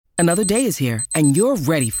Another day is here, and you're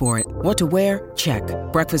ready for it. What to wear? Check.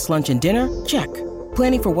 Breakfast, lunch, and dinner? Check.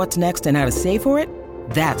 Planning for what's next and how to save for it?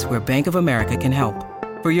 That's where Bank of America can help.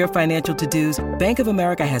 For your financial to-dos, Bank of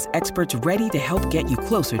America has experts ready to help get you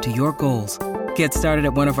closer to your goals. Get started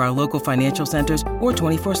at one of our local financial centers or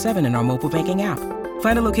 24/7 in our mobile banking app.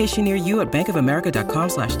 Find a location near you at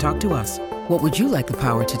bankofamerica.com/talktous. What would you like the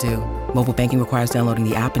power to do? Mobile banking requires downloading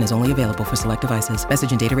the app and is only available for select devices.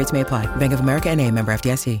 Message and data rates may apply. Bank of America N.A., member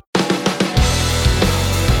FDIC.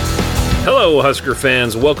 Hello, Husker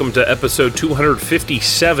fans. Welcome to episode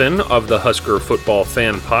 257 of the Husker Football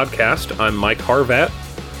Fan Podcast. I'm Mike Harvat.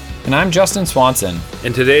 And I'm Justin Swanson.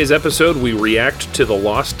 In today's episode, we react to the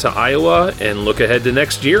loss to Iowa and look ahead to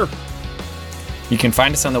next year. You can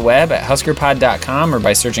find us on the web at huskerpod.com or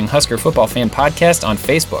by searching Husker Football Fan Podcast on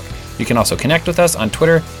Facebook. You can also connect with us on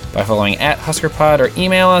Twitter by following @HuskerPod or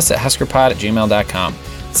email us at huskerpod@gmail.com.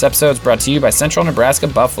 This episode is brought to you by Central Nebraska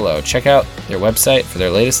Buffalo. Check out their website for their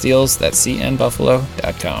latest deals. That's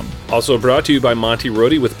cnbuffalo.com. Also brought to you by Monty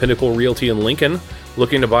Rohde with Pinnacle Realty in Lincoln.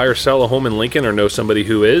 Looking to buy or sell a home in Lincoln or know somebody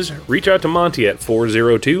who is? Reach out to Monty at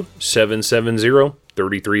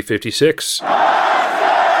 402-770-3356.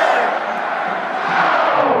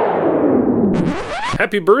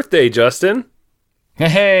 Happy birthday, Justin.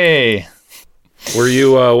 Hey. Were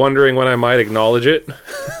you wondering when I might acknowledge it?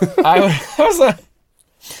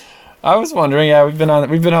 I was wondering. Yeah, we've been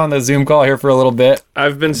on the Zoom call here for a little bit.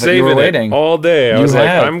 I've been saving it all day. I was like,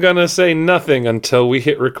 I'm gonna say nothing until we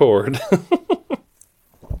hit record.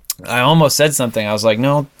 I almost said something. I was like,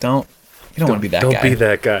 no, don't. You don't want to be that guy. Don't be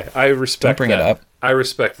that guy. I respect that. Don't bring it up. I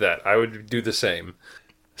respect that. I would do the same.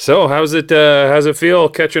 So, how's it feel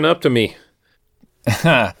catching up to me?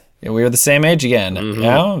 Yeah, we're the same age again. Mm-hmm.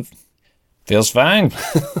 Yeah, feels fine.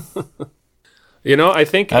 You know, I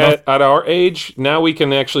think at our age now we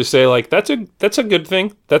can actually say like that's a good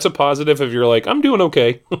thing. That's a positive if you're like I'm doing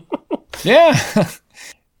okay. Yeah,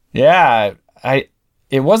 yeah.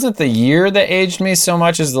 It wasn't the year that aged me so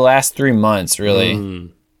much as the last 3 months.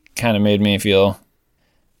 Really, kind of made me feel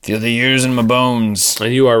the years in my bones.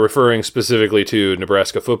 And you are referring specifically to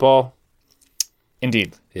Nebraska football.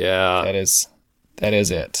 Indeed. Yeah, that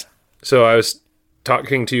is it. So I was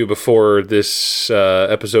talking to you before this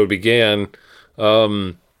episode began.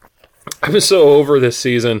 I was so over this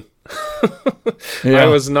season. Yeah. I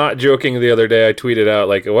was not joking the other day. I tweeted out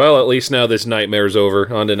like, well, at least now this nightmare's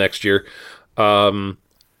over. On to next year.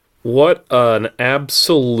 What an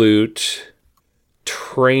absolute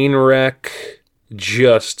train wreck.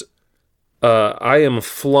 Just, I am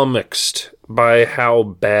flummoxed by how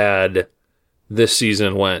bad this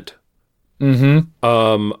season went.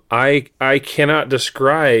 Mm-hmm. I cannot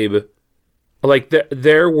describe, like,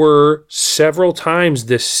 there were several times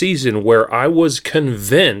this season where I was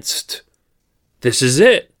convinced this is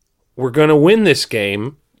it. We're going to win this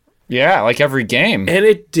game. Yeah, like every game. And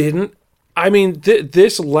it didn't. I mean,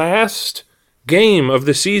 this last game of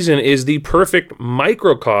the season is the perfect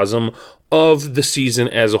microcosm of the season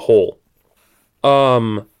as a whole.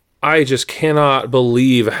 I just cannot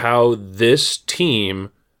believe how this team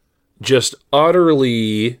just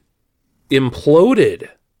utterly imploded.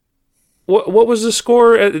 What was the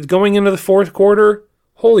score going into the fourth quarter?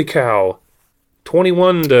 Holy cow.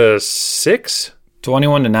 21-6?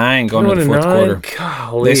 21-9 going into the fourth quarter.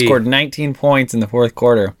 Golly. They scored 19 points in the fourth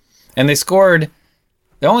quarter. And they scored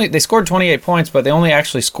 28 points, but they only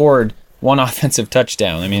actually scored one offensive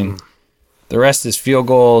touchdown. I mean, the rest is field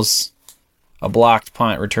goals, a blocked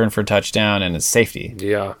punt, return for a touchdown, and a safety.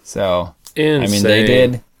 Yeah. So, insane. I mean,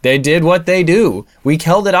 they did what they do. We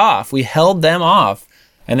held it off. We held them off.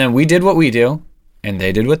 And then we did what we do, and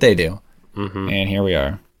they did what they do. Mm-hmm. And here we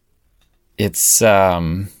are. It's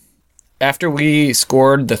after we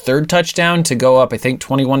scored the third touchdown to go up, I think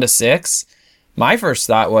 21-6. My first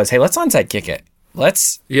thought was, hey, let's onside kick it.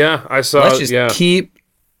 Let's just keep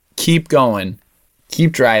going,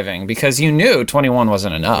 keep driving, because you knew 21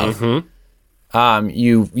 wasn't enough. Mm-hmm.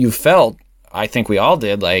 You felt, I think we all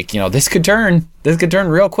did, like, this could turn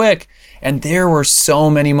real quick. And there were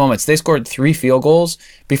so many moments. They scored 3 field goals.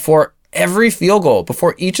 Before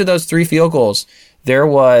each of those 3 field goals, there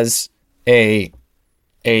was a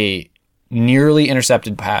nearly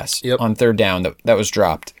intercepted pass on third down that was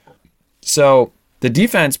dropped. So the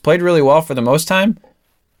defense played really well for the most time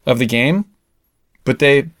of the game, but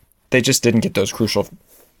they just didn't get those crucial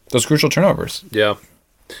turnovers. Yeah.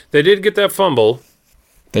 They did get that fumble.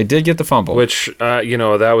 They did get the fumble. Which,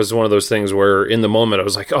 that was one of those things where in the moment I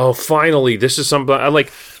was like, oh, finally, this is something.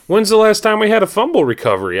 When's the last time we had a fumble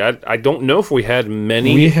recovery? I don't know if we had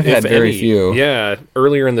many. We have had very few. Yeah,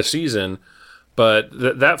 earlier in the season.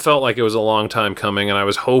 But that felt like it was a long time coming, and I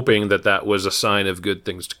was hoping that was a sign of good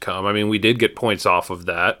things to come. I mean, we did get points off of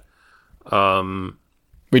that.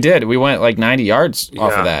 We did. We went like 90 yards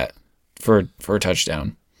off of that for a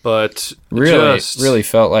touchdown. But really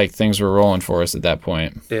felt like things were rolling for us at that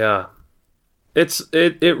point. Yeah.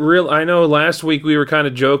 I know last week we were kind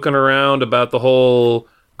of joking around about the whole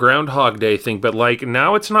Groundhog Day thing, but like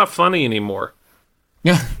now it's not funny anymore.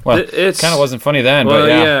 Yeah. Well, it kind of wasn't funny then, well, but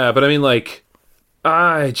yeah. But I mean, like,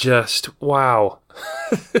 wow.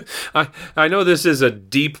 I know this is a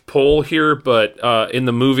deep pull here, but in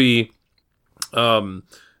the movie The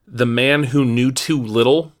Man Who Knew Too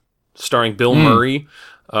Little, starring Bill Murray,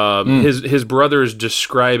 his brother is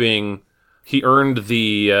describing he earned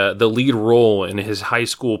the lead role in his high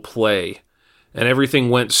school play, and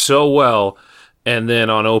everything went so well, and then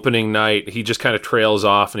on opening night he just kind of trails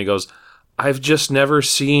off and he goes, "I've just never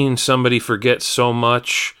seen somebody forget so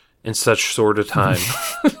much in such short a time."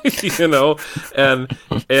 You know, and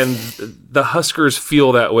the Huskers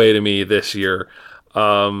feel that way to me this year.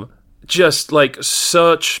 Just like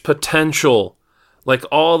such potential, like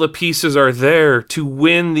all the pieces are there to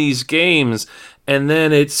win these games, and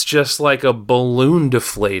then it's just like a balloon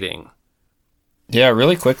deflating. Yeah,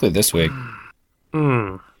 really quickly this week.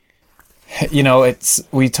 You know,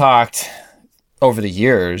 we talked over the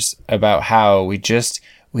years about how we just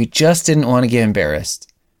didn't want to get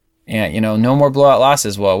embarrassed. And, you know, no more blowout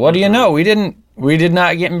losses. Well, what do you know? We did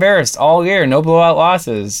not get embarrassed all year. No blowout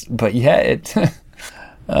losses. But yet,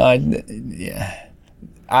 yeah.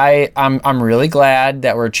 I'm really glad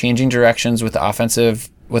that we're changing directions with an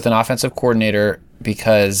offensive coordinator,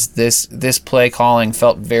 because this play calling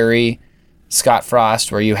felt very Scott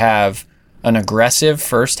Frost, where you have an aggressive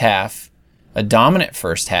first half, a dominant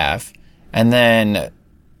first half, and then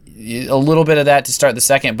a little bit of that to start the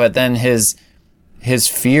second, but then his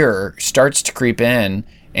fear starts to creep in,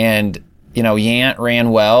 and you know, Yant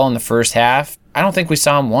ran well in the first half. I don't think we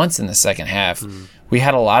saw him once in the second half. We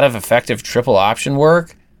had a lot of effective triple option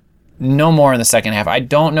work. No more in the second half. I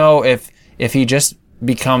don't know if he just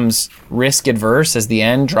becomes risk adverse as the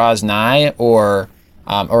end draws nigh, or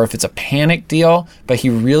if it's a panic deal, but he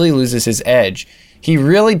really loses his edge. He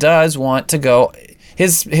really does want to go.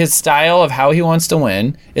 His style of how he wants to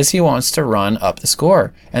win is he wants to run up the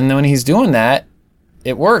score. And then when he's doing that,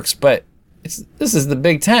 it works, but this is the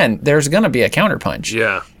Big Ten. There's going to be a counterpunch.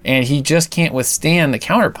 Yeah. And he just can't withstand the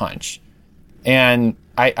counterpunch. And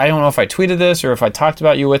I don't know if I tweeted this or if I talked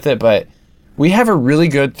about you with it, but we have a really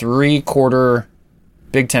good 3-quarter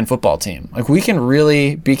Big Ten football team. Like, we can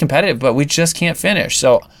really be competitive, but we just can't finish.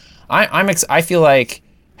 So I feel like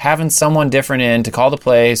having someone different in to call the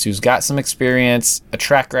plays, who's got some experience, a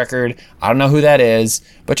track record, I don't know who that is,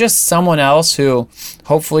 but just someone else who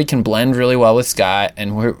hopefully can blend really well with Scott,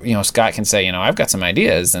 and Scott can say, I've got some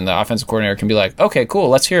ideas, and the offensive coordinator can be like, okay, cool,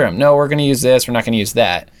 let's hear them. No, we're going to use this, we're not going to use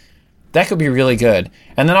that. That could be really good.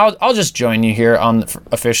 And then I'll just join you here on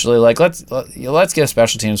officially. Like, let's get a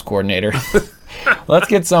special teams coordinator. Let's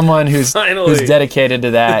get someone who's dedicated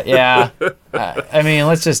to that. Yeah. I mean,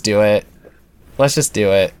 let's just do it. Let's just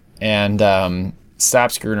do it and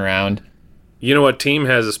stop screwing around. You know what team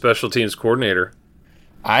has a special teams coordinator?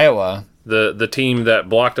 Iowa. The team that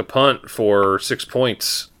blocked a punt for 6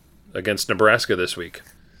 points against Nebraska this week.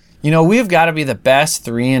 We've got to be the best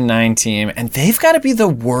 3-9 team, and they've got to be the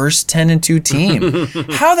worst 10-2 team.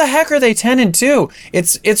 How the heck are they 10-2?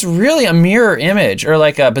 It's really a mirror image, or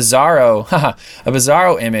like a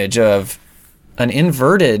bizarro image of an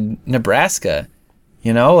inverted Nebraska.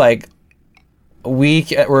 Like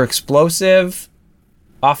we're explosive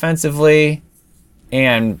offensively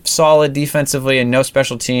and solid defensively, and no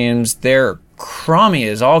special teams. They're crummy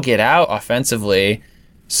as all get out offensively.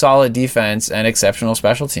 Solid defense and exceptional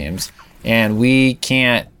special teams, and we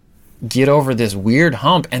can't get over this weird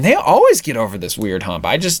hump, and they always get over this weird hump.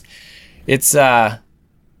 And the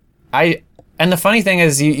funny thing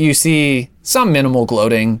is you see some minimal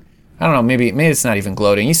gloating. I don't know, maybe it's not even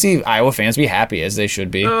gloating. You see Iowa fans be happy, as they should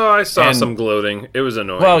be. Oh, I saw some gloating. It was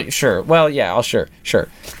annoying. Well, sure. Well, yeah, sure.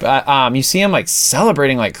 But you see them like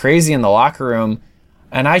celebrating like crazy in the locker room,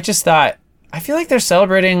 and I just thought, I feel like they're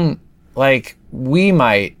celebrating like we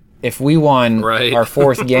might if we won our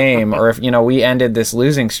fourth game, or if we ended this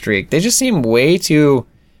losing streak. They just seem way too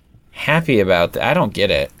happy about that. I don't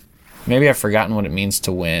get it. Maybe I've forgotten what it means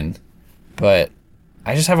to win, but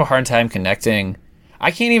I just have a hard time connecting.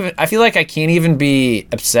 I feel like I can't even be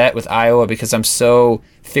upset with Iowa because I'm so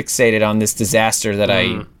fixated on this disaster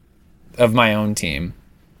that of my own team.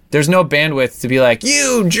 There's no bandwidth to be like,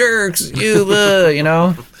 you jerks,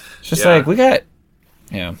 It's just like, we got,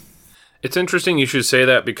 yeah. It's interesting you should say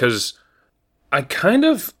that, because I kind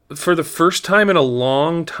of, for the first time in a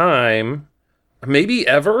long time, maybe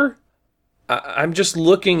ever, I'm just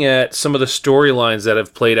looking at some of the storylines that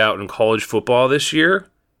have played out in college football this year,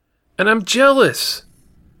 and I'm jealous.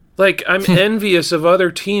 Like, I'm envious of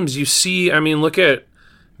other teams. You see, I mean, look at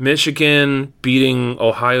Michigan beating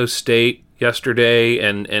Ohio State yesterday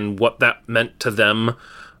and what that meant to them.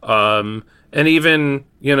 And even,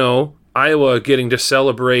 Iowa getting to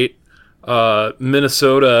celebrate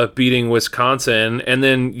Minnesota beating Wisconsin, and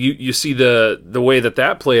then you see the way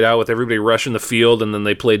that played out with everybody rushing the field, and then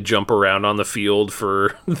they played jump around on the field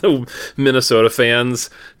for the Minnesota fans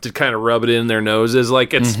to kind of rub it in their noses.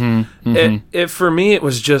 Like it's it for me, it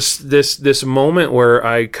was just this moment where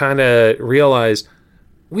I kind of realized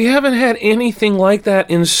we haven't had anything like that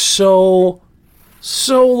in so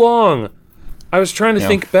long. I was trying to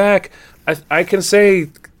think back. I can say,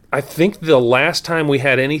 I think the last time we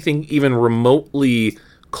had anything even remotely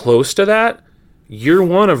close to that, year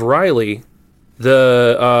one of Riley,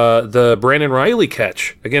 the Brandon Riley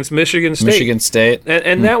catch against Michigan State.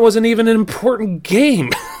 And that wasn't even an important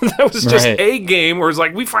game. That was just a game where it's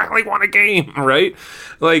like, we finally won a game, right?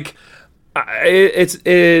 Like,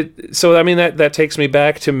 so I mean, that takes me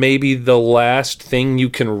back to maybe the last thing you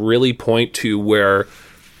can really point to where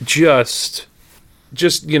just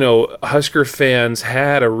Husker fans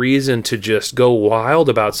had a reason to just go wild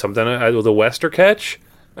about something. The Wester catch.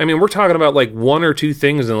 I mean, we're talking about like one or two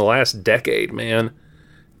things in the last decade, man.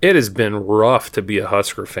 It has been rough to be a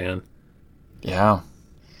Husker fan. Yeah.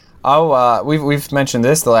 Oh, we've mentioned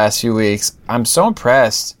this the last few weeks. I'm so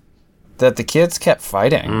impressed that the kids kept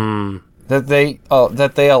fighting. That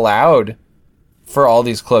they allowed for all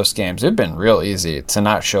these close games. It'd been real easy to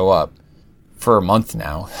not show up for a month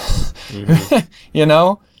now. I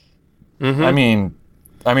mean,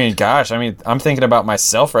 gosh, I'm thinking about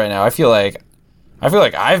myself right now. I feel like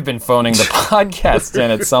I've been phoning the podcast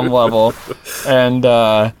in at some level, and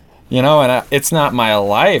it's not my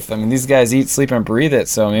life. I mean, these guys eat, sleep, and breathe it.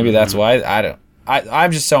 So maybe that's why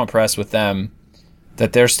I'm just so impressed with them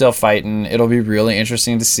that they're still fighting. It'll be really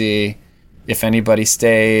interesting to see if anybody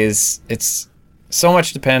stays. It's so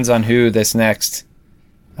much depends on who this next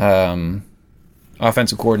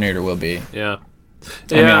offensive coordinator will be. Yeah.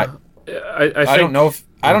 I don't know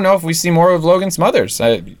if we see more of Logan Smothers.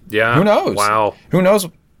 Who knows? Wow. Who knows?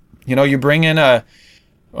 You bring in a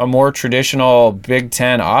more traditional Big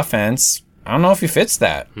Ten offense. I don't know if he fits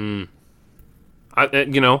that.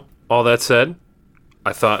 All that said,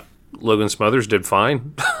 I thought Logan Smothers did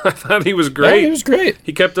fine. I thought he was great. Yeah, he was great.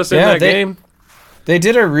 He kept us in that game. They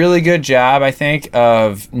did a really good job, I think,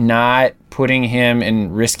 of not putting him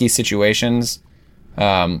in risky situations.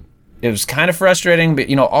 It was kind of frustrating,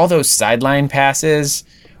 but all those sideline passes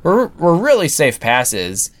were really safe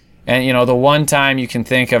passes. And the one time you can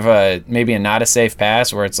think of maybe a not a safe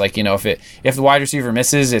pass where it's like, if the wide receiver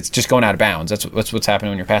misses, it's just going out of bounds. That's what's happening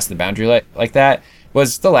when you're past the boundary like that.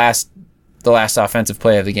 Was the last offensive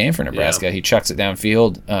play of the game for Nebraska. Yeah. He chucks it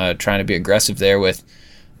downfield, trying to be aggressive there with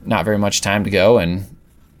not very much time to go, and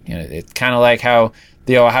it's kind of like how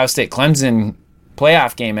the Ohio State Clemson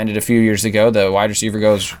playoff game ended a few years ago. The wide receiver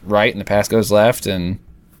goes right and the pass goes left, and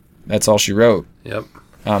that's all she wrote. Yep.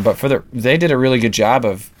 But they did a really good job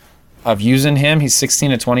of using him. He's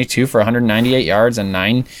 16 of 22 for 198 yards and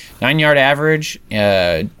 9-yard average.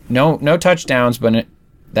 No touchdowns, but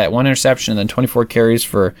that one interception, and then 24 carries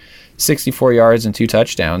for 64 yards and 2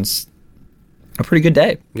 touchdowns. A pretty good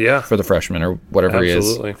day. Yeah. For the freshman or whatever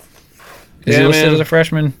Absolutely. he is. Is he listed as a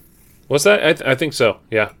freshman? What's that? I think so.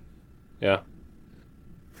 Yeah. Yeah.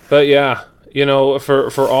 But yeah,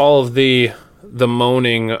 for all of the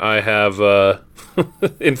moaning I have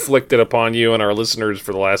inflicted upon you and our listeners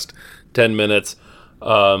for the last 10 minutes,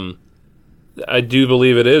 I do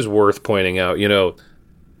believe it is worth pointing out,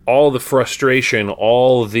 all the frustration,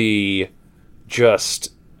 all the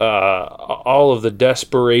just all of the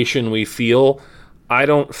desperation we feel. I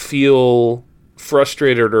don't feel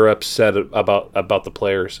frustrated or upset about the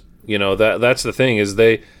players. That's the thing is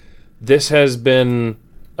this has been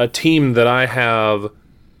a team that I have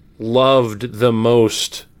loved the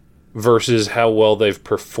most versus how well they've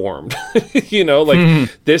performed.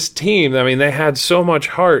 This team, I mean, they had so much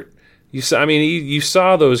heart. You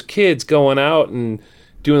saw those kids going out and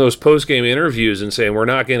doing those post-game interviews and saying, we're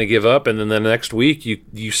not going to give up. And then the next week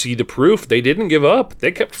you see the proof. They didn't give up.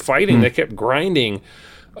 They kept fighting. They kept grinding.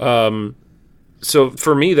 So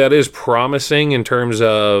for me, that is promising in terms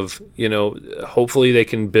of, hopefully they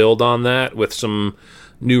can build on that with some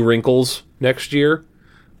new wrinkles next year.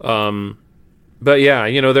 But yeah,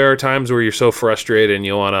 there are times where you're so frustrated and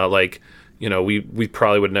you want to we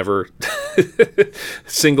probably would never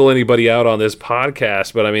single anybody out on this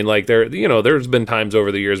podcast, but I mean, like, there's been times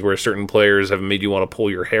over the years where certain players have made you want to pull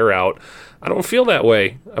your hair out. I don't feel that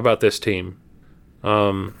way about this team.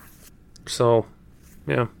 So,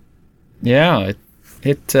 yeah. Yeah,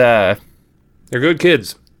 they're good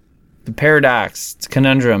kids. The paradox, it's a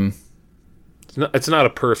conundrum. It's not a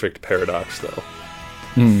perfect paradox, though.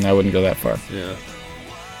 I wouldn't go that far.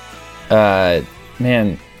 Yeah.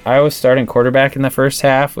 Man, Iowa's starting quarterback in the first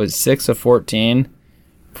half was 6 of 14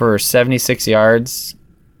 for 76 yards.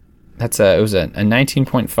 It was a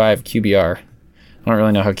 19.5 QBR. I don't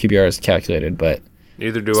really know how QBR is calculated, but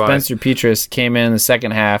neither do Spencer Petras came in the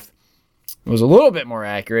second half. It was a little bit more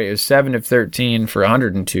accurate. It was 7 of 13 for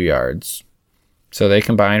 102 yards. So they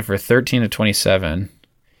combined for 13 of 27.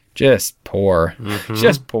 Just poor. Mm-hmm.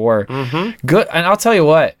 Just poor. Mm-hmm. Good. And I'll tell you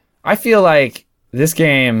what, I feel like this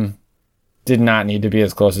game did not need to be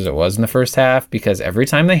as close as it was in the first half, because every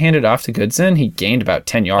time they handed off to Goodson, he gained about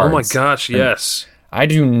 10 yards. Oh my gosh, yes. And I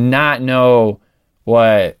do not know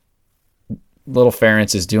what Little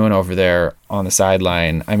Ferentz is doing over there on the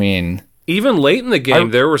sideline. I mean, even late in the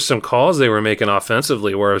game, there were some calls they were making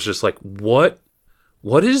offensively where I was just like, what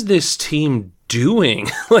is this team doing?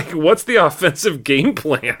 Like, what's the offensive game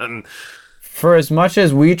plan? For as much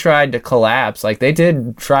as we tried to collapse, like, they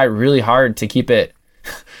did try really hard to keep it,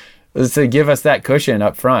 to give us that cushion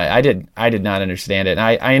up front. I did not understand it.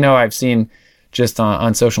 And I know I've seen just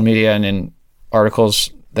on social media and in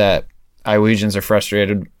articles that Iowegians are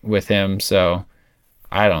frustrated with him. So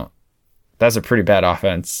that's a pretty bad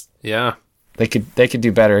offense. Yeah. They could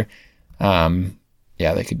do better.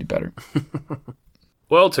 They could do better.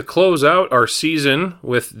 Well, to close out our season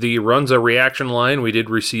with the Runza reaction line, we did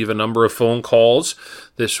receive a number of phone calls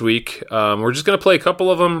this week. We're just going to play a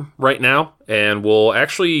couple of them right now, and we'll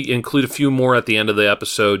actually include a few more at the end of the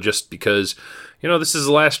episode just because, this is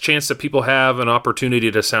the last chance that people have an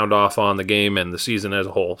opportunity to sound off on the game and the season as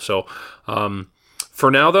a whole. So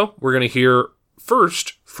for now, though, we're going to hear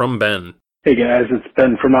first from Ben. Hey, guys, it's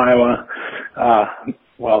Ben from Iowa.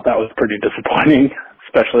 Well, that was pretty disappointing,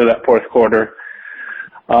 especially that fourth quarter.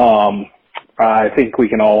 I think we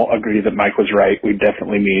can all agree that Mike was right. We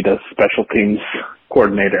definitely need a special teams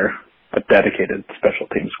coordinator, a dedicated special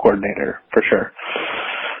teams coordinator for sure.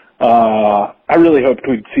 I really hoped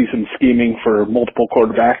we'd see some scheming for multiple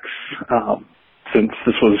quarterbacks, since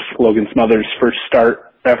this was Logan Smothers' first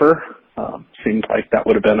start ever. Seemed like that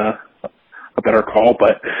would have been a better call,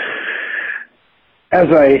 but as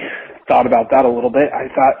I thought about that a little bit, I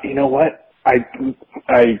thought, you know what?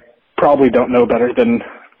 I probably don't know better than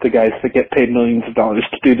the guys that get paid millions of dollars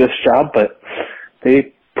to do this job, but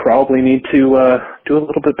they probably need to do a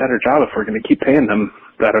little bit better job if we're going to keep paying them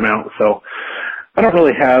that amount. So I don't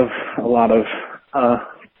really have a lot of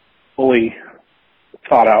fully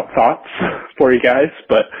thought out thoughts for you guys,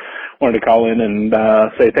 but wanted to call in and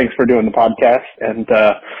say thanks for doing the podcast. And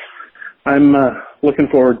I'm looking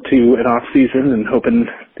forward to an off season and hoping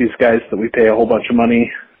these guys that we pay a whole bunch of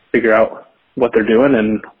money figure out what they're doing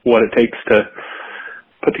and what it takes to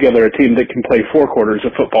put together a team that can play 4 quarters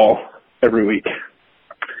of football every week.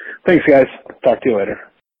 Thanks, guys. Talk to you later.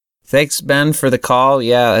 Thanks, Ben, for the call.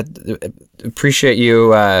 Yeah, appreciate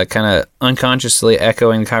you kind of unconsciously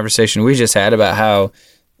echoing the conversation we just had about how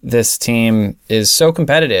this team is so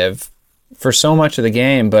competitive for so much of the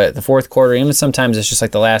game, but the fourth quarter, even sometimes it's just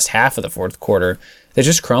like the last half of the fourth quarter, they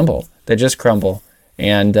just crumble.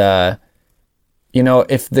 And,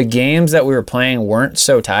 if the games that we were playing weren't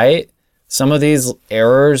so tight, some of these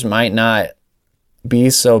errors might not be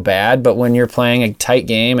so bad, but when you're playing a tight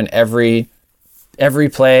game and every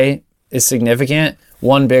play is significant,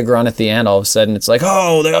 one big run at the end, all of a sudden it's like,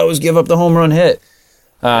 oh, they always give up the home run hit.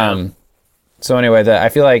 So anyway, I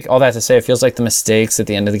feel like all that to say, it feels like the mistakes at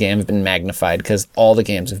the end of the game have been magnified because all the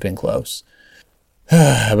games have been close.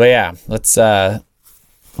 But yeah, let's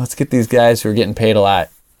get these guys who are getting paid a lot.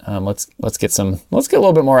 Let's get a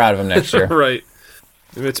little bit more out of them next year. Right.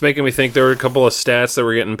 It's making me think there were a couple of stats that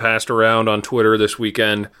were getting passed around on Twitter this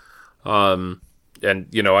weekend. And,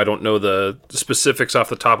 I don't know the specifics off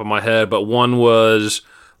the top of my head, but one was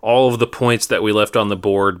all of the points that we left on the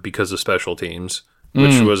board because of special teams,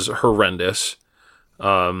 which was horrendous.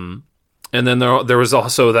 And then there was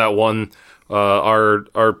also that one,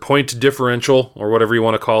 our point differential, or whatever you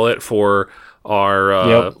want to call it, for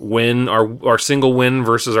our win, our single win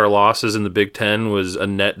versus our losses in the Big Ten was a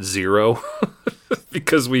net 0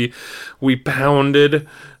 because we pounded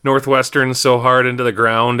Northwestern so hard into the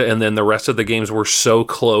ground, and then the rest of the games were so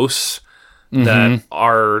close that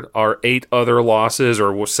our 8 other losses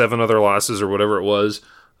or 7 other losses or whatever it was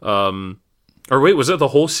Or wait, was it the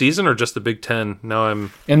whole season or just the Big Ten? Now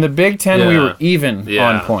I'm... In the Big Ten, we were even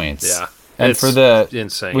on points. Yeah. And it's for the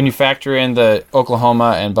insane. When you factor in the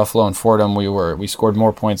Oklahoma and Buffalo and Fordham, we scored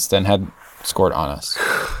more points than had scored on us.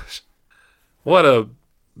 What a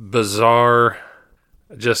bizarre,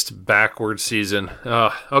 just backward season.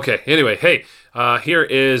 Okay, anyway, hey, here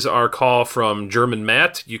is our call from German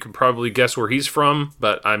Matt. You can probably guess where he's from,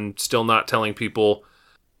 but I'm still not telling people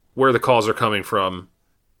where the calls are coming from,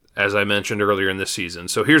 as I mentioned earlier in this season.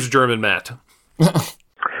 So here's German Matt.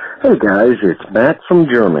 Hey guys, it's Matt from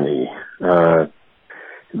Germany.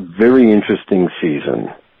 Very interesting season.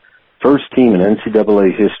 First team in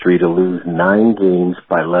NCAA history to lose 9 games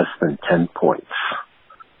by less than 10 points.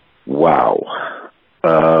 Wow.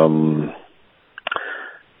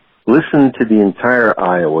 Listened to the entire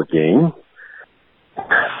Iowa game.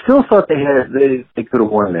 Still thought they could have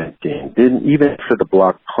won that game. Didn't, even for the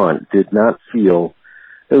blocked punt, did not feel,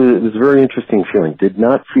 it was a very interesting feeling. Did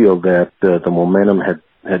not feel that the momentum had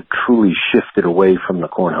truly shifted away from the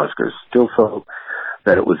Cornhuskers. Still felt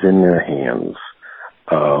that it was in their hands.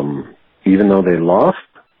 Even though they lost,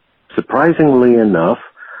 surprisingly enough,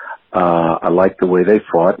 I liked the way they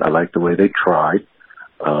fought. I liked the way they tried.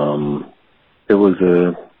 It was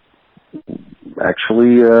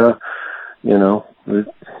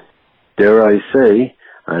dare I say,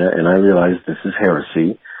 and I realize this is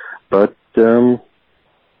heresy, but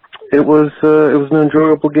it was an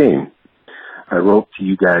enjoyable game. I wrote to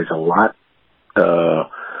you guys a lot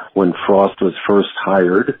when Frost was first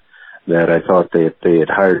hired, that I thought they had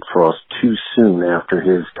hired Frost too soon after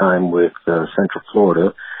his time with Central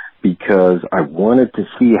Florida, because I wanted to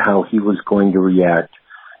see how he was going to react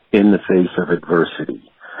in the face of adversity.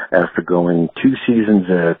 After going 2 seasons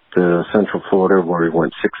at Central Florida, where he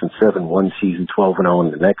went 6-7, one season 12-0,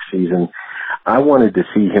 and the next season, I wanted to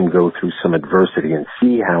see him go through some adversity and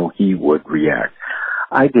see how he would react.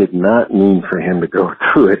 I did not mean for him to go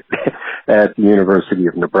through it at the University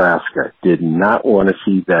of Nebraska. Did not want to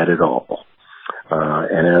see that at all.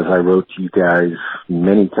 And as I wrote to you guys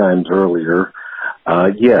many times earlier,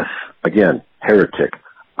 yes, again, heretic.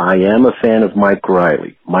 I am a fan of Mike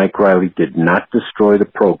Riley. Mike Riley did not destroy the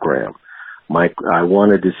program. I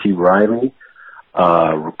wanted to see Riley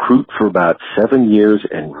recruit for about 7 years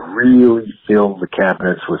and really fill the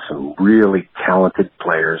cabinets with some really talented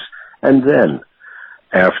players. And then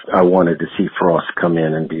I wanted to see Frost come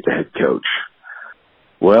in and be the head coach.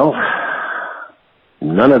 Well,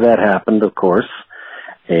 none of that happened, of course.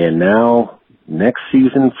 And now, next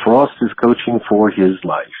season, Frost is coaching for his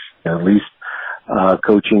life, at least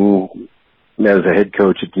coaching as a head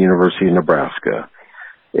coach at the University of Nebraska.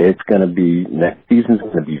 Next season's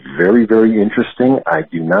going to be very, very interesting. I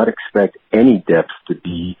do not expect any depth to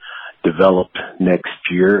be developed next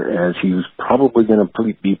year, as he was probably going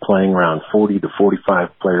to be playing around 40 to 45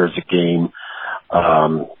 players a game.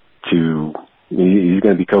 He's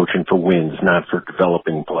going to be coaching for wins, not for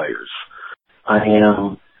developing players. I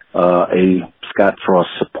am a Scott Frost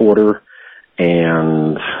supporter,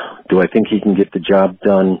 and do I think he can get the job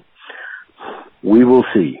done? We will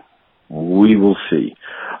see. We will see.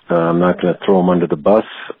 I'm not going to throw him under the bus.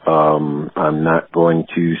 I'm not going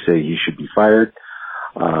to say he should be fired.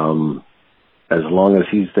 As long as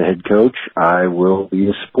he's the head coach, I will be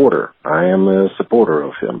a supporter. I am a supporter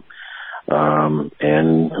of him.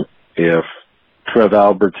 And if Trev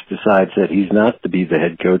Alberts decides that he's not to be the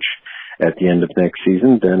head coach at the end of next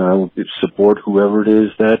season, then I will support whoever it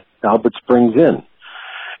is that Alberts brings in.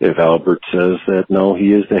 If Alberts says that no,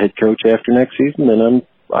 he is the head coach after next season, then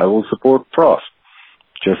I will support Frost.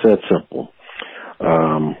 Just that simple.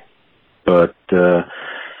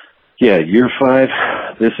 Year 5,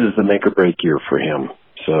 this is the make or break year for him.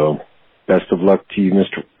 So best of luck to you,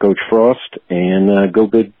 Mr. Coach Frost, and go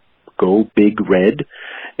big red,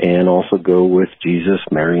 and also go with Jesus,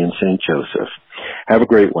 Mary, and St. Joseph. Have a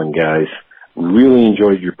great one, guys. Really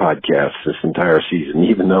enjoyed your podcast this entire season,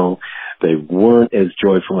 even though they weren't as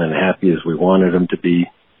joyful and happy as we wanted them to be.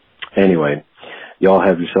 Anyway, y'all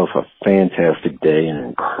have yourself a fantastic day, an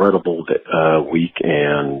incredible week,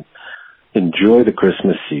 and enjoy the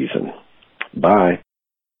Christmas season. Bye.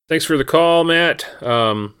 Thanks for the call, Matt.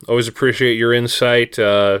 Always appreciate your insight.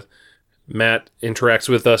 Matt interacts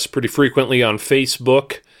with us pretty frequently on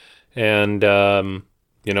Facebook, and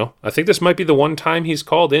I think this might be the one time he's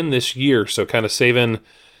called in this year, so kind of saving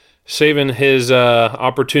his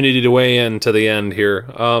opportunity to weigh in to the end here.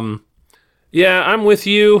 Yeah, I'm with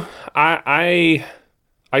you. I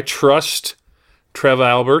trust Trev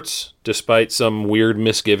Alberts, despite some weird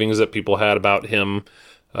misgivings that people had about him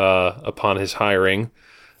upon his hiring.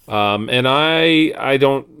 And I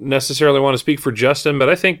don't necessarily want to speak for Justin, but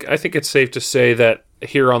I think it's safe to say that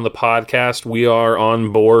here on the podcast we are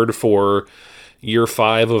on board for year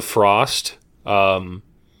 5 of Frost.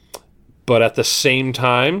 But at the same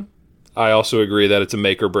time, I also agree that it's a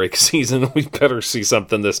make or break season. We better see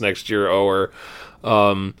something this next year, or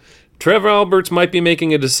Trevor Alberts might be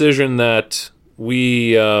making a decision that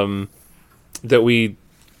we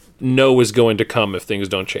know is going to come if things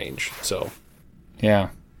don't change. So, yeah.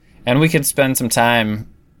 And we could spend some time,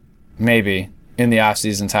 maybe, in the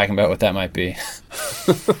offseason talking about what that might be.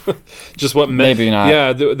 Just what maybe not.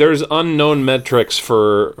 Yeah, there's unknown metrics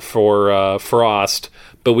for Frost,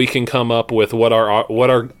 but we can come up with what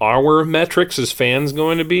are our metrics as fans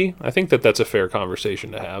going to be. I think that's a fair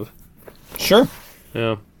conversation to have. Sure.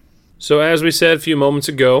 Yeah. So as we said a few moments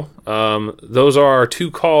ago, those are our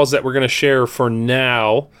 2 calls that we're going to share for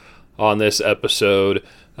now on this episode.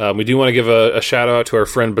 We do want to give a shout out to our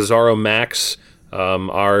friend Bizarro Max,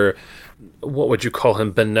 our, what would you call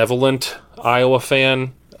him, benevolent Iowa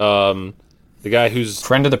fan. The guy who's...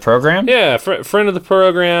 Friend of the program? Yeah, friend of the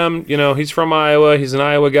program. You know, he's from Iowa. He's an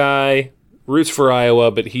Iowa guy. Roots for Iowa,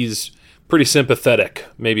 but he's pretty sympathetic.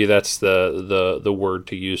 Maybe that's the word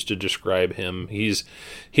to use to describe him. He's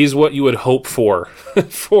what you would hope for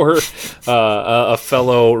a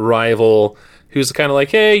fellow rival who's kind of like,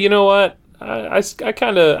 hey, you know what? I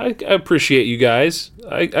appreciate you guys.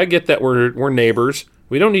 I get that we're neighbors.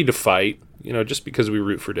 We don't need to fight, you know, just because we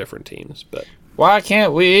root for different teams. But why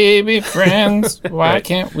can't we be friends? Why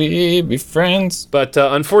can't we be friends? But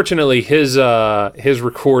unfortunately, his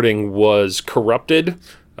recording was corrupted.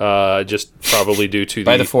 Just probably due to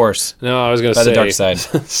by the Force. No, I was going to say the dark side.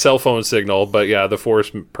 Cell phone signal, but yeah, the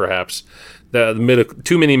Force perhaps.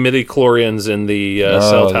 Too many midi-chlorians in the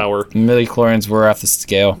cell tower. Midi-chlorians were off the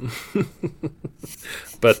scale.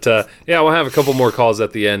 But yeah, we'll have a couple more calls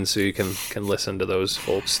at the end, so you can listen to those,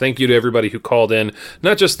 folks. Thank you to everybody who called in,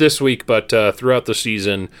 not just this week, but throughout the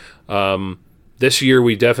season. This year,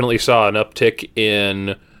 we definitely saw an uptick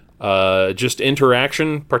in just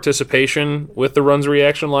interaction, participation with the Runs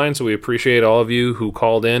Reaction line, so we appreciate all of you who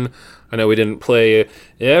called in. I know we didn't play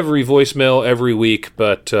every voicemail every week,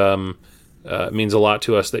 but it means a lot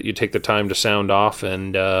to us that you take the time to sound off,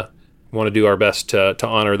 and want to do our best to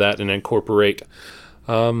honor that and incorporate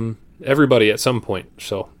everybody at some point.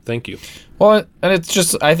 So thank you. Well, and it's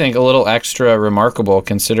just, I think, a little extra remarkable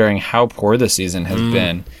considering how poor the season has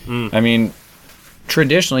been. I mean,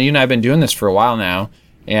 traditionally, you and I have been doing this for a while now,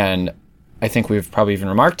 and I think we've probably even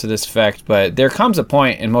remarked to this effect, but there comes a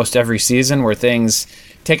point in most every season where things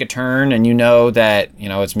take a turn, and you know that, you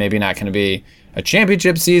know, it's maybe not going to be a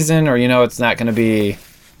championship season, or, you know, it's not going to be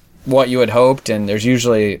what you had hoped, and there's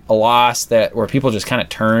usually a loss where people just kind of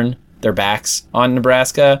turn their backs on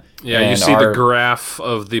Nebraska. Yeah, you see the graph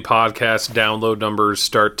of the podcast download numbers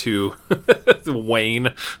start to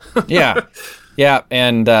wane. Yeah,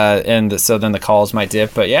 and so then the calls might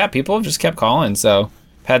dip, but yeah, people have just kept calling. So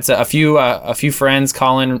had a few friends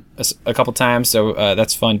call in a couple times, so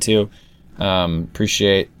that's fun too.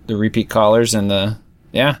 Appreciate the repeat callers and the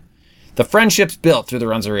friendships built through the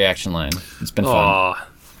Runs of Reaction line. It's been fun.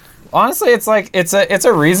 Honestly, it's like it's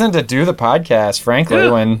a reason to do the podcast. Frankly,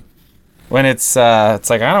 when it's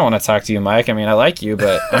like, I don't want to talk to you, Mike. I mean, I like you,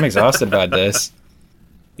 but I'm exhausted about this.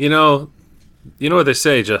 You know what they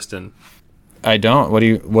say, Justin. I don't. What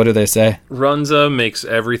do they say? Runza makes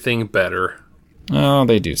everything better. Oh,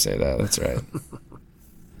 they do say that. That's right.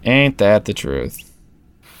 Ain't that the truth?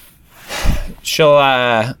 These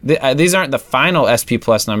aren't the final SP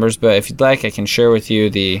Plus numbers, but if you'd like, I can share with you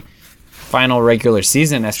the final regular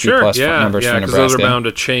season SP Plus numbers for Nebraska. Because those are bound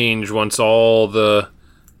to change once all the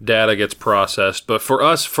data gets processed. But for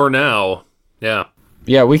us, for now,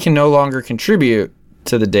 yeah, we can no longer contribute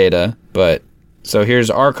to the data. But so here's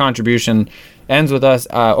our contribution. Ends with us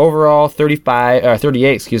overall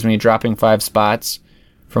 38, dropping 5 spots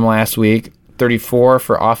from last week. 34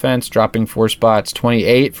 for offense, dropping 4 spots.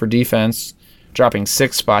 28 for defense, dropping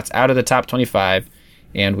 6 spots out of the top 25.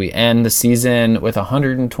 And we end the season with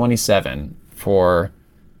 127 for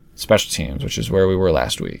special teams, which is where we were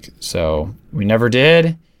last week. So we never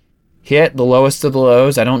did hit the lowest of the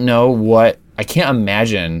lows. I don't know I can't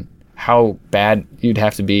imagine how bad you'd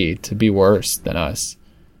have to be worse than us.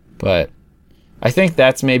 But I think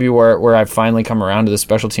that's maybe where I've finally come around to the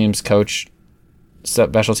special teams coach,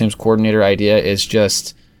 special teams coordinator idea is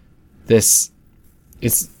just this.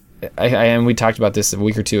 And we talked about this a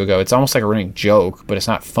week or two ago. It's almost like a running joke, but it's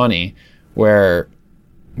not funny, where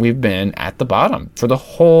we've been at the bottom for the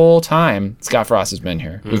whole time Scott Frost has been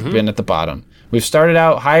here. We've been at the bottom. We've started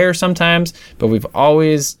out higher sometimes, but we've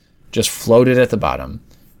always just floated at the bottom.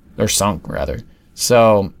 or sunk rather.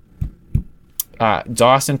 So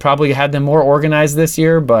Dawson probably had them more organized this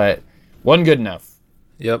year, but wasn't good enough.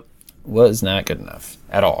 Yep. Was not good enough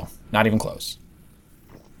at all. Not even close.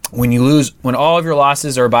 When all of your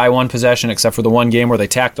losses are by one possession, except for the one game where they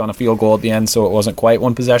tacked on a field goal at the end, so it wasn't quite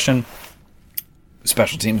one possession,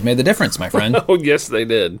 special teams made the difference, my friend. Oh, yes, they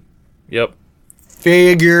did. Yep.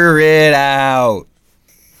 Figure it out.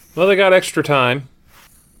 Well, they got extra time.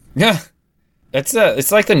 Yeah.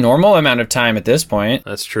 It's like the normal amount of time at this point.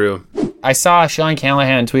 That's true. I saw Sean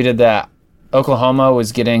Callahan tweeted that Oklahoma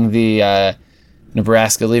was getting the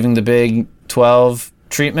Nebraska leaving the Big 12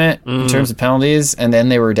 treatment in terms of penalties, and then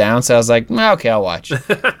they were down, so I was like, okay, I'll watch.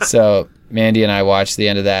 So Mandy and I watched the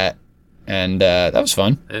end of that, and that was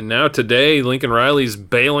fun. And now today, Lincoln Riley's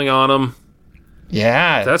bailing on them.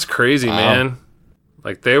 Yeah. That's crazy, man.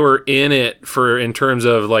 Like, they were in it in terms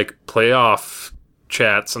of, like, playoff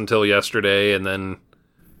chats until yesterday, and then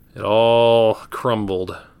it all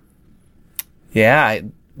crumbled. Yeah,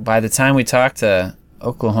 by the time we talk to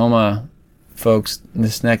Oklahoma folks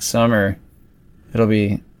this next summer, it'll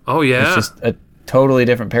be... Oh, yeah? It's just a totally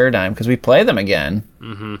different paradigm, because we play them again.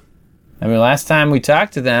 Mm-hmm. I mean, last time we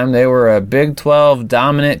talked to them, they were a Big 12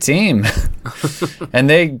 dominant team. And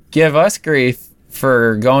they give us grief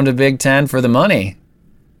for going to Big 10 for the money.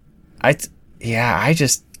 I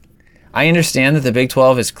understand that the Big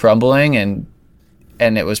 12 is crumbling, and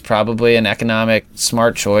it was probably an economic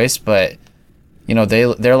smart choice, but you know,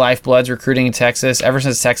 their lifeblood's recruiting in Texas. Ever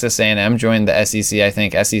since Texas A&M joined the SEC, I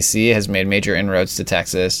think SEC has made major inroads to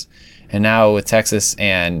Texas. And now with Texas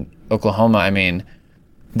and Oklahoma, I mean,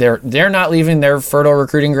 they're not leaving their fertile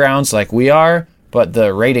recruiting grounds like we are, but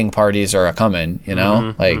the rating parties are coming, you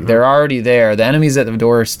know? They're already there. The enemy's at the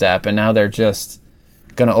doorstep, and now they're just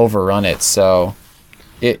going to overrun it. So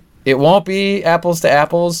it won't be apples to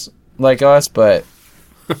apples like us, but...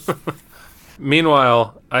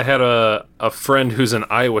 Meanwhile, I had a friend who's an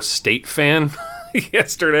Iowa State fan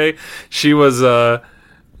yesterday. She was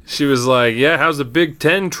like, yeah, how's the Big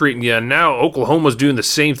Ten treating you? And now Oklahoma's doing the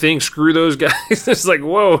same thing. Screw those guys. It's like,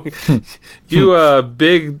 whoa,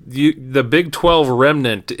 the Big 12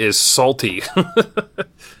 remnant is salty.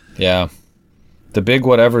 Yeah. The big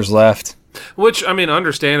whatever's left. Which, I mean,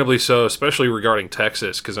 understandably so, especially regarding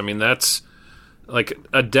Texas, because, I mean, that's like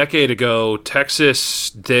a decade ago,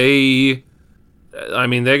 Texas, they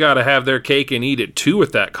got to have their cake and eat it too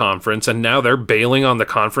with that conference, and now they're bailing on the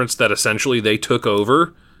conference that essentially they took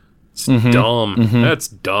over. It's dumb. That's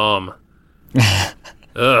dumb.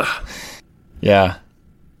 Ugh. Yeah.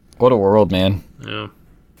 What a world, man. Yeah.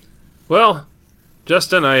 Well,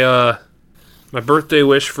 Justin, my birthday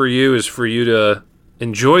wish for you is for you to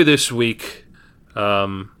enjoy this week,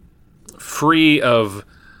 free of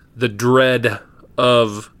the dread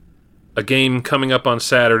of a game coming up on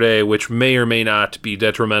Saturday, which may or may not be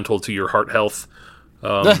detrimental to your heart health.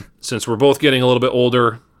 Since we're both getting a little bit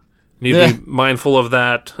older, need to be mindful of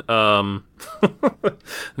that. No,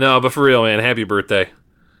 but for real, man, happy birthday.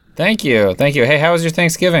 Thank you. Hey, how was your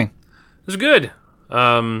Thanksgiving? It was good.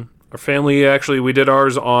 Our family, actually, we did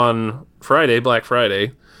ours on Friday, Black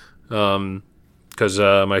Friday, because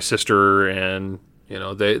my sister and, you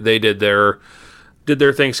know, they did their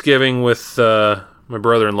Thanksgiving with my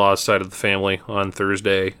brother-in-law's side of the family on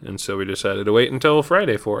Thursday, and so we decided to wait until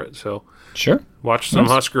Friday for it. So sure, watched some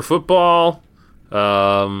Husker football,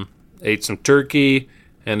 ate some turkey,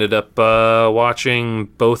 ended up watching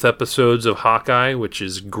both episodes of Hawkeye, which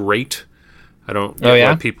is great. I don't get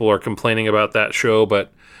why people are complaining about that show,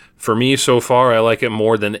 but for me so far, I like it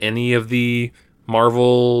more than any of the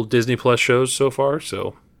Marvel Disney Plus shows so far,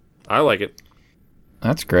 so I like it.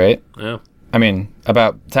 That's great. Yeah. I mean,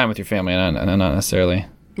 about time with your family, and not necessarily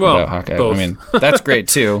about Hawkeye. Both. I mean, that's great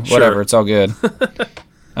too. Sure. Whatever, it's all good.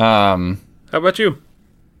 How about you?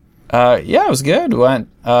 Yeah, it was good.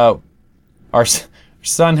 Our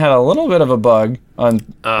son had a little bit of a bug on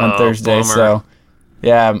Thursday, bummer. so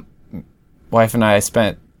yeah, wife and I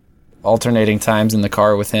spent alternating times in the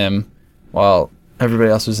car with him while everybody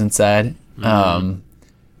else was inside.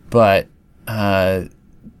 But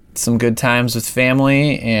some good times with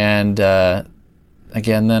family, and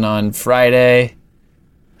again, then on Friday,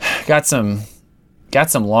 got some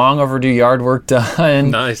long overdue yard work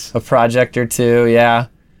done. Nice. A project or two, yeah.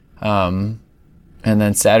 And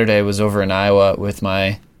then Saturday was over in Iowa with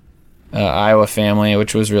my Iowa family,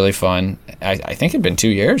 which was really fun. I think it'd been 2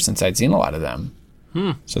 years since I'd seen a lot of them.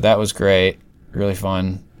 So that was great, really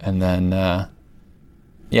fun. And then,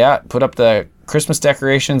 put up the Christmas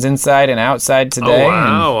decorations inside and outside today. Oh,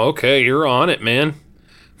 wow. Okay, you're on it, man.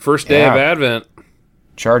 First day of Advent.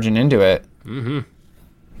 Charging into it.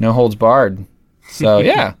 No holds barred. So,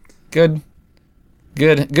 yeah. good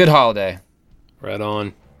holiday. Right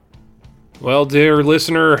on. Well, dear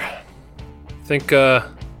listener, think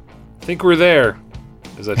we're there,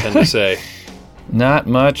 as I tend to say. Not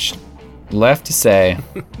much left to say.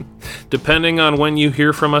 Depending on when you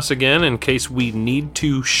hear from us again, in case we need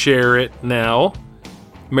to share it now.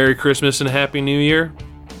 Merry Christmas and Happy New Year.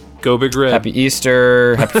 Go Big Red. Happy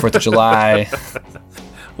Easter. Happy 4th of July.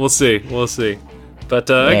 We'll see. But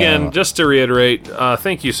again, just to reiterate,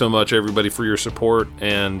 thank you so much, everybody, for your support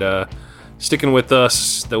and sticking with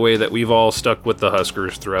us the way that we've all stuck with the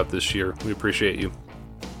Huskers throughout this year. We appreciate you.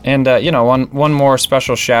 And, one more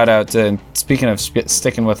special shout out to, speaking of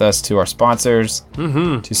sticking with us, to our sponsors,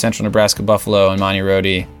 to Central Nebraska Buffalo and Monty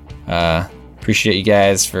Rohde. Appreciate you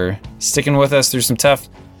guys for sticking with us through some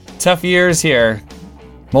tough years here,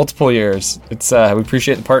 multiple years. It's we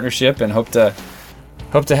appreciate the partnership and hope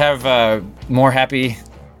to have more happy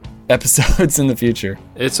episodes in the future.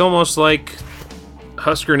 It's almost like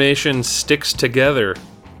Husker Nation sticks together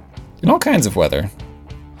in all kinds of weather.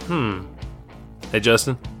 Hey,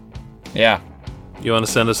 Justin. Yeah. You want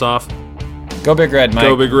to send us off? Go Big Red, Mike.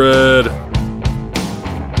 Go Big Red.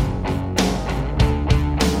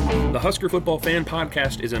 The Husker Football Fan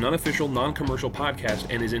Podcast is an unofficial, non-commercial podcast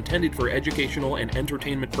and is intended for educational and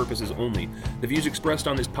entertainment purposes only. The views expressed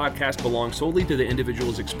on this podcast belong solely to the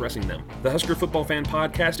individuals expressing them. The Husker Football Fan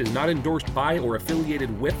Podcast is not endorsed by or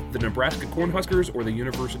affiliated with the Nebraska Cornhuskers or the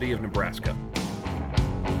University of Nebraska.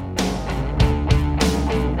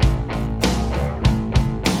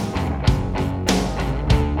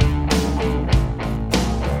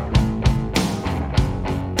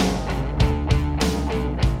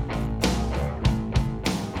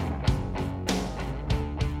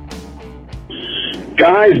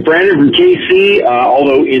 Guys, Brandon from KC,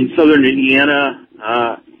 although in southern Indiana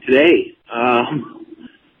today.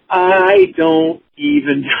 I don't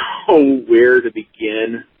even know where to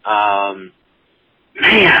begin. Man,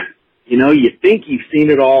 you think you've seen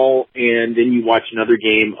it all, and then you watch another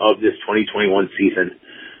game of this 2021 season.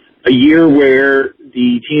 A year where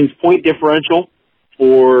the team's point differential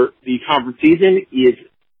for the conference season is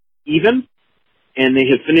even, and they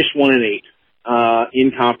have finished 1-8.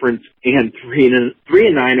 In conference and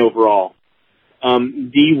 3-9 overall.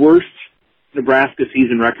 The worst Nebraska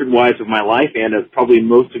season record-wise of my life and of probably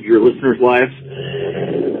most of your listeners' lives.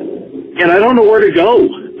 And I don't know where to go.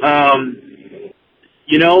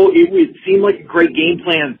 It seemed like a great game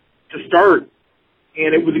plan to start.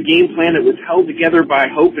 And it was a game plan that was held together by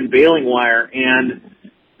hope and bailing wire. And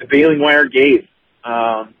the bailing wire gave.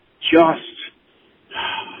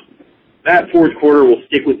 That fourth quarter will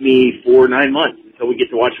stick with me for 9 months until we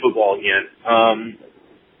get to watch football again.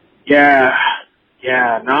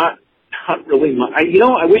 Not really much. I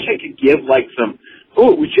wish I could give some,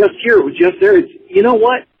 it was just here, it was just there. It's, you know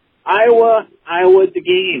what? Iowa at the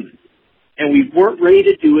game. And we weren't ready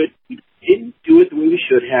to do it. We didn't do it the way we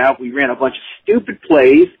should have. We ran a bunch of stupid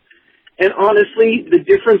plays. And honestly, the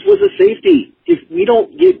difference was a safety. If we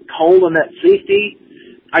don't get called on that safety,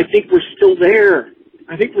 I think we're still there.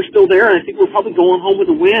 And I think we're probably going home with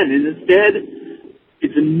a win. And instead,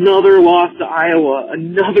 it's another loss to Iowa.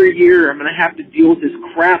 Another year I'm going to have to deal with this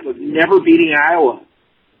crap of never beating Iowa.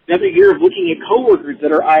 Another year of looking at coworkers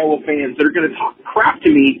that are Iowa fans that are going to talk crap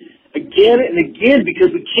to me again and again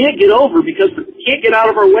because we can't get out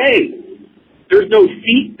of our way. There's no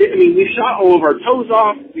feet. We've shot all of our toes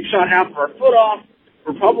off. We've shot half of our foot off.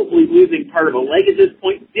 We're probably losing part of a leg at this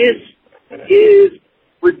point. This is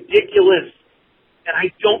ridiculous. And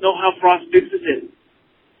I don't know how Frost fixes it.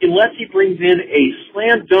 Unless he brings in a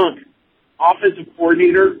slam dunk offensive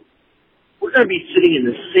coordinator, we're going to be sitting in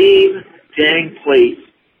the same dang place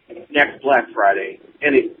next Black Friday.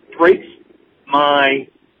 And it breaks my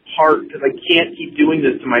heart because I can't keep doing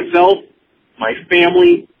this to myself, my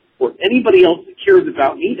family, or anybody else that cares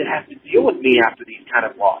about me that has to deal with me after these kind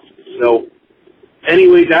of losses. So,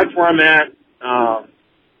 anyway, that's where I'm at.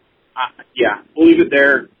 We'll leave it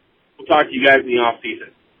there. We'll talk to you guys in the off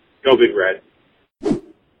season. Go Big Red.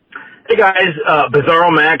 Hey guys,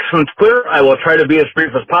 Bizarro Max from Twitter. I will try to be as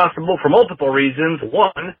brief as possible for multiple reasons.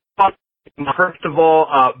 One, first of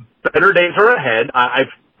all, better days are ahead. I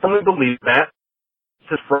firmly believe that.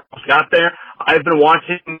 Since Frost got there, I've been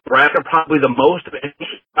watching Nebraska probably the most of any.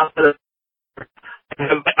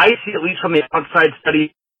 I see, at least from the outside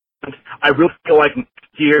study, I really feel like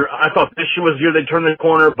next year, I thought this year was the year they turned the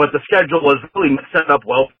corner, but the schedule was really set up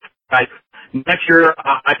well. Next year,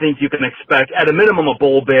 I think you can expect, at a minimum, a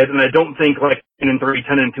bowl bid, and I don't think 10-3,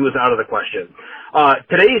 10-2 is out of the question.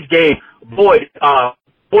 Today's game, Boyd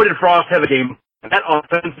and Frost have a game. That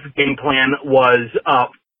offensive game plan was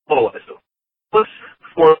flawless.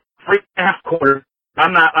 For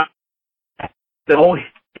I'm not. The whole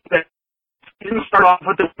that didn't start off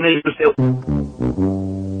with the neighbors.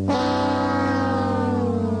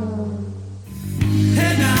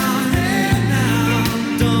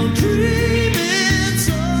 Don't dream it's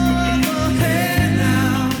over. Hey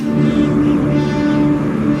now.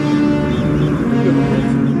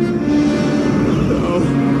 No.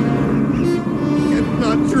 It's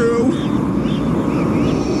not true.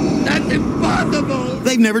 That's impossible.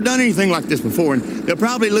 They've never done anything like this before, and they'll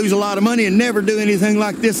probably lose a lot of money and never do anything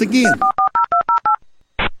like this again.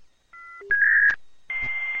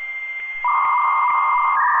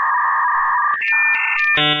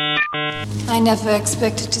 I never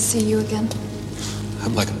expected to see you again.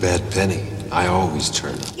 I'm like a bad penny. I always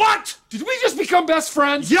turn up. What? Did we just become best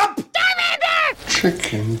friends? Yup!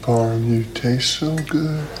 Chicken parm, you taste so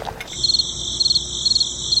good.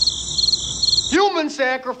 Human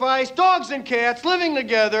sacrifice, dogs and cats living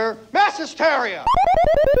together, mass hysteria.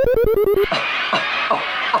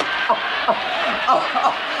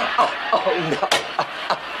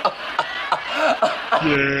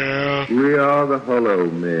 Yeah. We are the hollow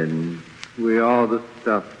men. We are the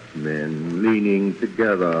stuffed men, leaning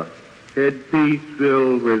together, headpiece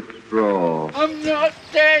filled with straw. I'm not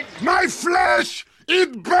dead. My flesh,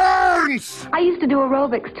 it burns! I used to do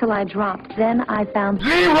aerobics till I dropped. Then I found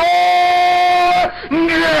Leroy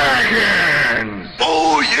Jenkins!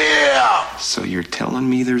 Oh, yeah! So you're telling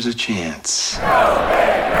me there's a chance? Go,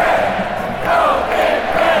 Big Red! Go, Big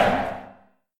Red!